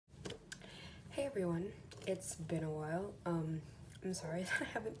Hey everyone, it's been a while. I'm sorry that I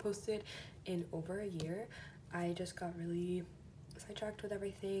haven't posted in over a year. I just got really sidetracked with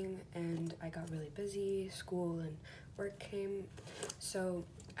everything and I got really busy. School and work came. So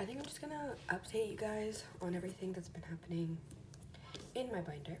I think I'm just gonna update you guys on everything that's been happening in my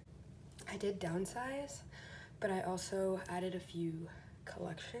binder. I did downsize, but I also added a few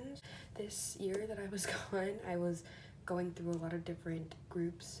collections. This year that I was gone, I was going through a lot of different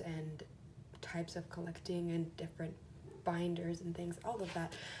groups and types of collecting and different binders and things, all of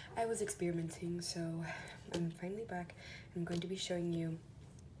that. I was experimenting, so I'm finally back. I'm going to be showing you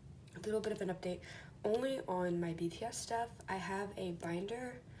a little bit of an update only on my BTS stuff. I have a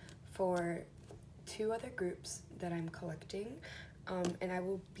binder for 2 other groups that I'm collecting, and I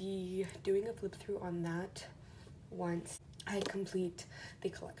will be doing a flip through on that once I complete the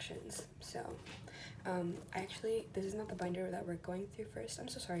collections. So this is not the binder that we're going through first. I'm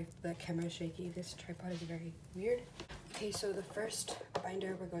so sorry if the camera is shaky. This tripod is very weird. Okay, so the first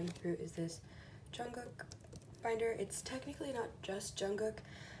binder we're going through is this Jungkook binder. It's technically not just Jungkook.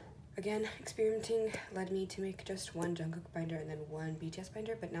 Again, experimenting led me to make just one Jungkook binder and then one BTS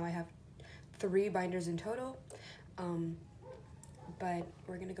binder, but now I have 3 binders in total. But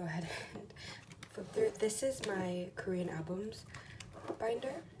we're gonna go ahead and flip through. This is my Korean albums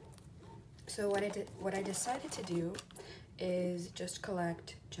binder. So what I decided to do is just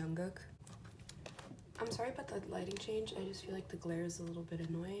collect Jungkook. I'm sorry about the lighting change. I just feel like the glare is a little bit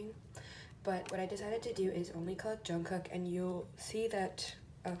annoying. But what I decided to do is only collect Jungkook, and you'll see that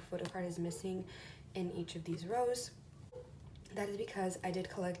a photo card is missing in each of these rows. That is because I did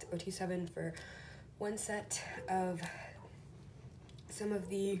collect OT7 for one set of some of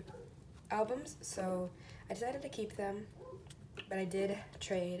the albums, so I decided to keep them, but I did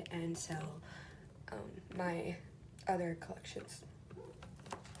trade and sell my other collections.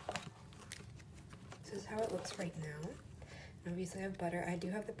 This is how it looks right now. And obviously I have Butter. I do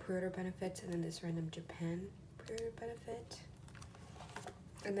have the pre-order benefits and then this random Japan pre-order benefit.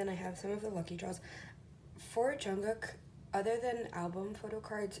 And then I have some of the lucky draws. For Jungkook, other than album photo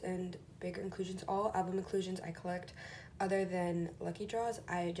cards and bigger inclusions, all album inclusions I collect. Other than lucky draws,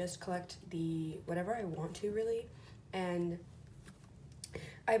 I just collect the whatever I want to, really. And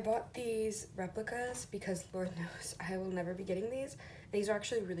I bought these replicas because Lord knows I will never be getting these. These are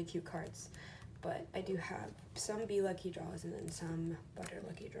actually really cute cards, but I do have some B lucky draws and then some Butter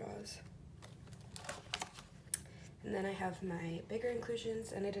lucky draws. And then I have my bigger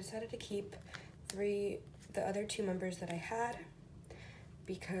inclusions, and I decided to keep the other 2 members that I had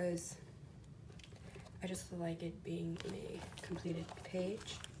because I just like it being in a completed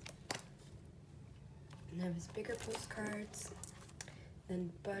page. And I have his bigger postcards,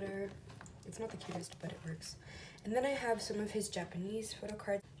 then Butter. It's not the cutest, but it works. And then I have some of his Japanese photo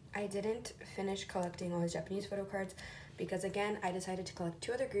cards. I didn't finish collecting all his Japanese photo cards because, again, I decided to collect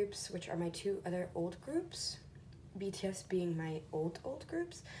 2 other groups, which are my 2 other old groups. BTS being my old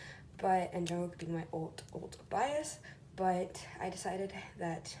groups, and Jungkook being my old bias. But I decided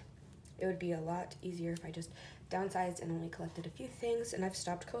that it would be a lot easier if I just downsized and only collected a few things, and I've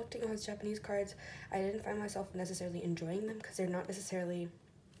stopped collecting all his Japanese cards. I didn't find myself necessarily enjoying them because they're not necessarily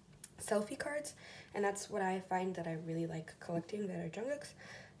selfie cards, and that's what I find that I really like collecting, that are Jungkook's.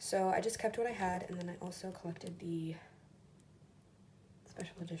 So I just kept what I had, and then I also collected the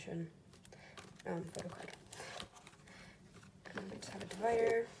special edition photo card. I just have a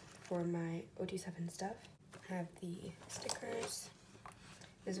divider for my OT7 stuff. I have the stickers.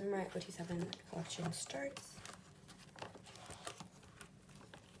 This is where my OT7 collection starts.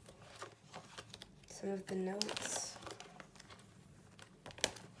 Some of the notes.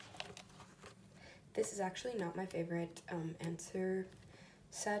 This is actually not my favorite answer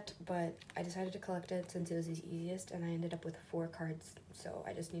set, but I decided to collect it since it was the easiest, and I ended up with 4 cards, so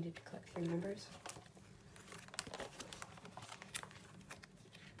I just needed to collect 3 members.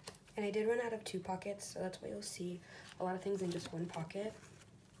 And I did run out of 2 pockets, so that's why you'll see a lot of things in just 1 pocket.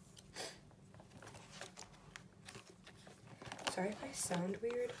 Sorry if I sound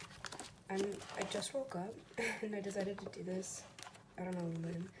weird. I just woke up and I decided to do this. I don't know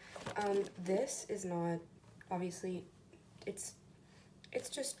when. This is not, obviously, it's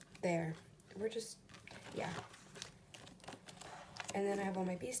just there. We're just, yeah. And then I have all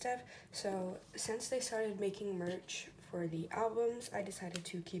my B stuff. So since they started making merch for the albums, I decided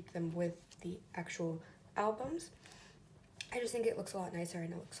to keep them with the actual albums. I just think it looks a lot nicer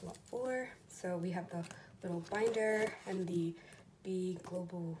and it looks a lot fuller. So we have the little binder and the B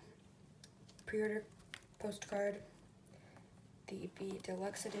Global pre-order postcard, the B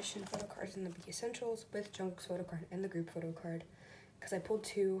Deluxe Edition photo cards, and the B Essentials with Jungkook's photo card and the group photo card. Because I pulled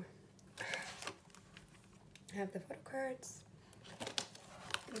 2 I have the photo cards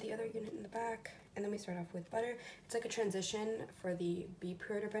and the other unit in the back, and then we start off with butter. It's like a transition for the B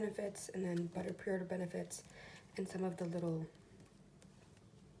pre-order benefits and then butter pre-order benefits and some of the little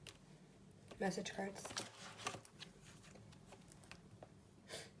message cards.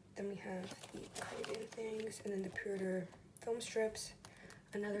 Then we have the cardigan things and then the pre-order film strips,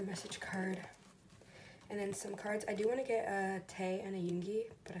 another message card, and then some cards. I do want to get a Tay and a Yoongi,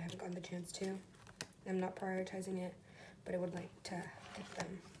 but I haven't gotten the chance to. I'm not prioritizing it, but I would like to get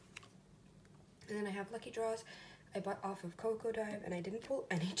them. And then I have lucky draws. I bought off of Coco Dive, and I didn't pull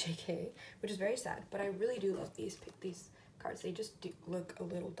any JK, which is very sad, but I really do love these cards. They just do look a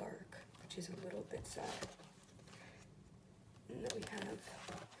little dark, which is a little bit sad. And then we have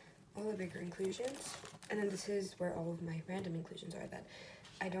all the bigger inclusions, and then this is where all of my random inclusions are that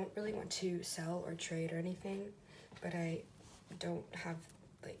I don't really want to sell or trade or anything, but I don't have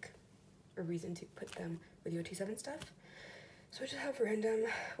like a reason to put them with the OT7 stuff. So I just have random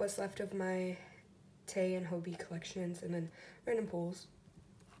what's left of my Tay and Hobie collections, and then random pulls.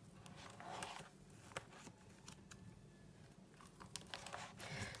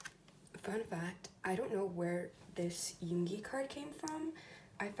 Fun fact, I don't know where this Yoongi card came from.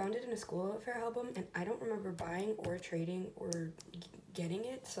 I found it in a school fair album, and I don't remember buying or trading or getting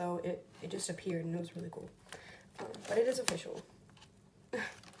it, so it just appeared, and it was really cool. But it is official.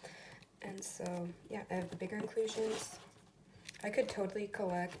 And so, yeah, I have the bigger inclusions. I could totally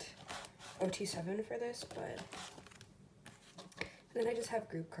collect OT7 for this, but... And then I just have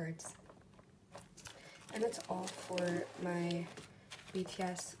group cards. And that's all for my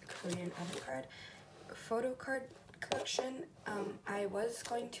BTS Korean album card. Photo card collection, I was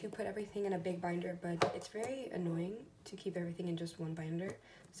going to put everything in a big binder, but it's very annoying to keep everything in just one binder,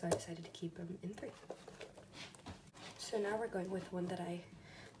 so I decided to keep them in 3. So now we're going with one that I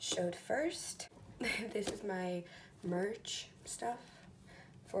showed first. This is my merch stuff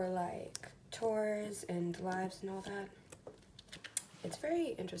for like tours and lives and all that. It's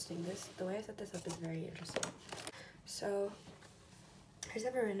very interesting. The way I set this up is very interesting. So I just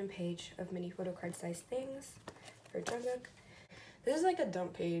have a random page of mini photo card size things for Jungkook. This is like a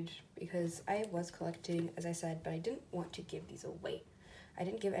dump page because I was collecting, as I said, but I didn't want to give these away. I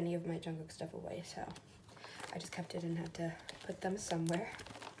didn't give any of my Jungkook stuff away, so I just kept it and had to put them somewhere.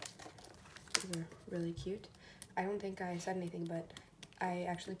 These are really cute. I don't think I said anything, but I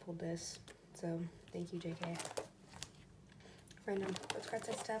actually pulled this, so thank you, JK. Random postcard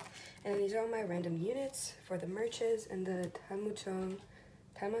size stuff. And then these are all my random units for the merches and the Tamachong.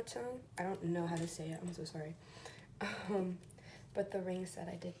 I don't know how to say it, I'm so sorry. But the ring set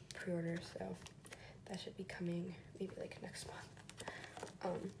I did pre-order, so that should be coming maybe like next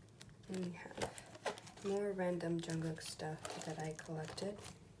month. And we have more random Jungkook stuff that I collected.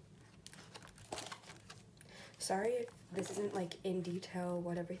 Sorry if this isn't like in detail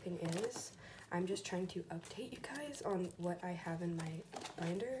what everything is. I'm just trying to update you guys on what I have in my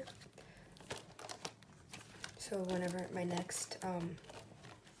binder. So whenever my next,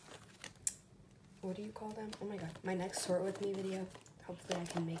 what do you call them? Oh my god, my next sort with me video, hopefully I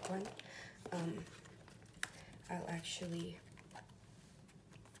can make one. I'll actually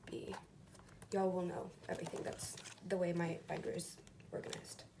be, y'all will know everything. That's the way my binder is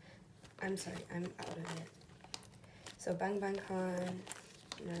organized. I'm sorry, I'm out of it. So Bang Bang Con,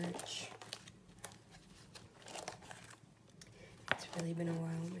 merch. It's really been a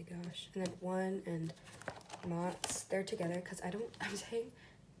while, oh my gosh. And then One and Mott's, they're together because I'm saying,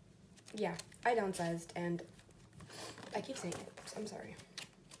 yeah, I downsized and I keep saying it, so I'm sorry.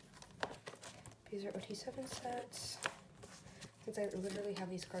 These are OT7 sets, since I literally have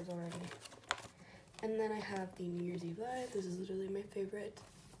these cards already. And then I have the New Year's Eve Live. This is literally my favorite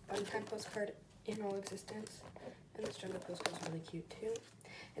Valentine postcard in all existence. And this Jungkook postcard is really cute too.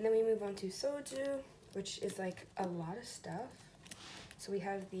 And then we move on to Soju, which is like a lot of stuff. So we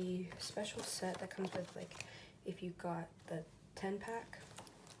have the special set that comes with like, if you got the 10-pack.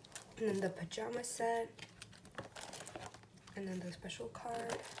 And then the pajama set. And then the special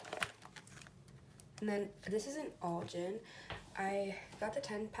card. And then this isn't all Jin. I got the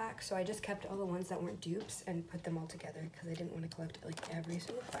 10-pack, so I just kept all the ones that weren't dupes and put them all together because I didn't want to collect like every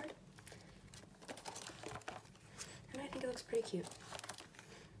single card. And I think it looks pretty cute.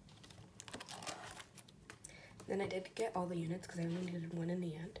 Then I did get all the units because I only needed one in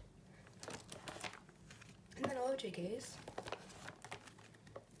the end. And then all of JK's.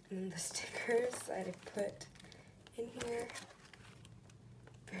 And then the stickers I put in here.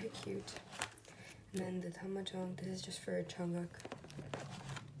 Very cute. And then the Tamachong, this is just for Jungkook.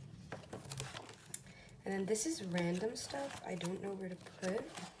 And then this is random stuff I don't know where to put.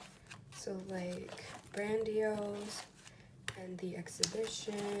 So like Brandios and the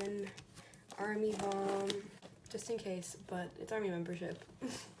Exhibition, Army Bomb, just in case, but it's Army membership.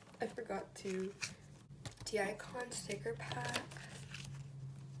 I forgot to. The Icon sticker pack,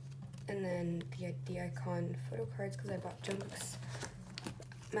 and then the Icon photo cards because I bought Junk's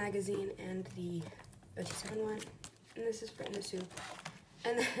magazine and the OT7 one, and this is for In the Soup,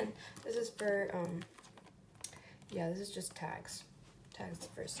 and then this is for yeah, this is just tags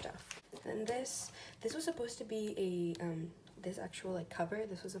for stuff. And this was supposed to be a this actual like cover.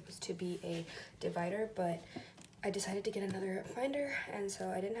 This was supposed to be a divider, but I decided to get another binder, and so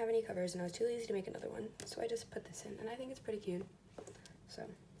I didn't have any covers, and I was too lazy to make another one, so I just put this in, and I think it's pretty cute. So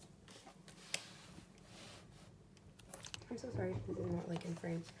I'm so sorry if this is not like in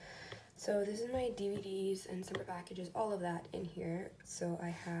frame. So this is my DVDs and summer packages, all of that in here. So I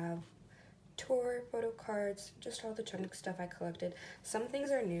have tour photo cards, just all the chunk stuff I collected. Some things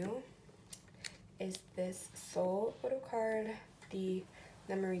are new. Is this Soul photo card, the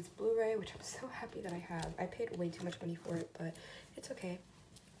Memories Blu-ray, which I'm so happy that I have. I paid way too much money for it, but it's okay.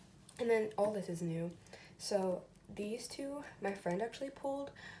 And then all this is new. So these two, my friend actually pulled,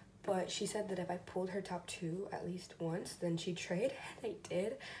 but she said that if I pulled her top two at least once, then she'd trade, and I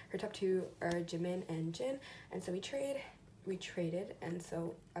did. Her top two are Jimin and Jin, and so we traded, and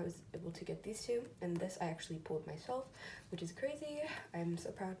so I was able to get these two, and this I actually pulled myself, which is crazy. I'm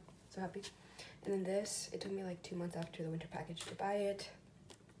so proud, so happy. And then this, it took me like 2 months after the winter package to buy it.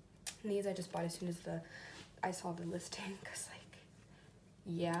 And these I just bought as soon as I saw the listing, because like,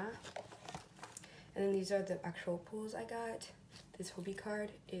 yeah. And then these are the actual pulls I got. This Hobie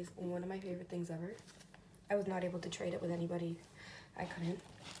card is one of my favorite things ever. I was not able to trade it with anybody. I couldn't.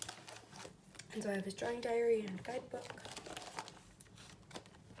 And so I have his drawing diary and guidebook.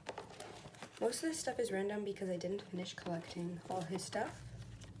 Most of this stuff is random because I didn't finish collecting all his stuff,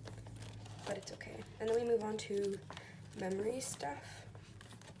 but it's okay. And then we move on to memory stuff,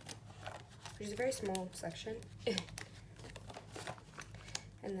 which is a very small section.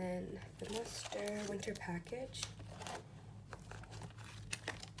 And then the Muster winter package.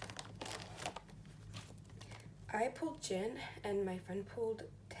 I pulled Jin and my friend pulled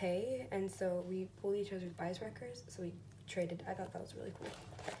Tae, and so we pulled each other's bias records, so we traded. I thought that was really cool.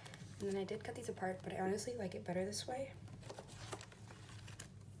 And then I did cut these apart, but I honestly like it better this way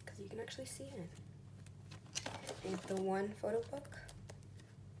because you can actually see it. And the one photo book.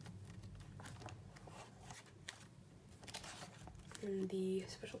 And the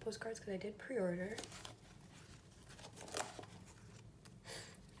special postcards because I did pre-order.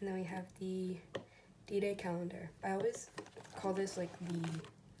 And then we have the D-Day calendar. I always call this like the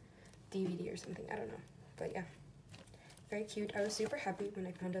DVD or something. I don't know. But yeah. Very cute. I was super happy when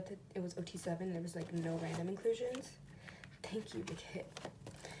I found out that it was OT7. There was like no random inclusions. Thank you, Big Hit.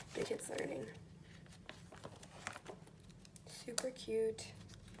 Big Hit's learning. Super cute.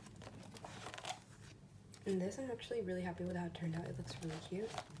 And this I'm actually really happy with how it turned out. It looks really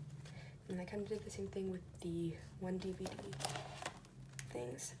cute. And I kind of did the same thing with the one DVD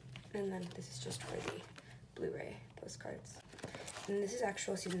things. And then this is just for the Blu-ray postcards. And this is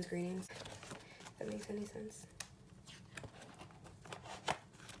actual season's greetings. If that makes any sense.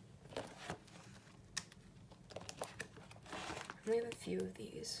 I only have a few of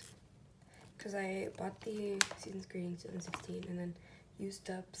these because I bought the season's greetings 2016 and then used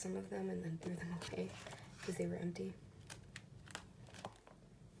up some of them and then threw them away because they were empty.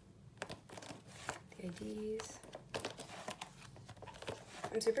 The IDs.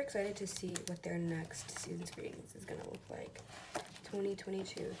 I'm super excited to see what their next season's greetings is gonna look like.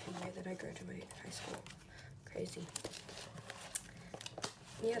 2022, the year that I graduate high school. Crazy.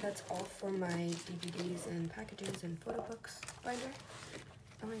 Yeah, that's all for my DVDs and packages and photo books binder.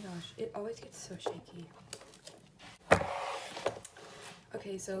 Oh my gosh, it always gets so shaky.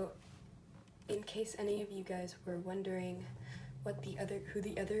 Okay, so in case any of you guys were wondering who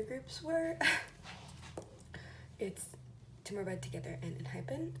the other groups were, it's Tomorrow Bed Together and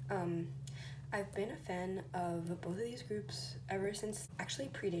ENHYPEN. I've been a fan of both of these groups ever since actually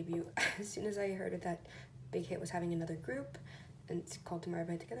pre-debut. As soon as I heard that Big Hit was having another group and it's called Tomorrow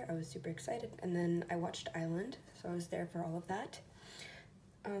Bed Together, I was super excited. And then I watched Island, so I was there for all of that.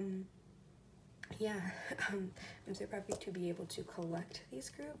 Yeah, I'm super happy to be able to collect these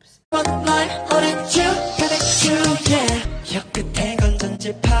groups. 혀 끝에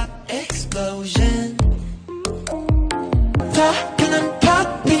건전지 pop explosion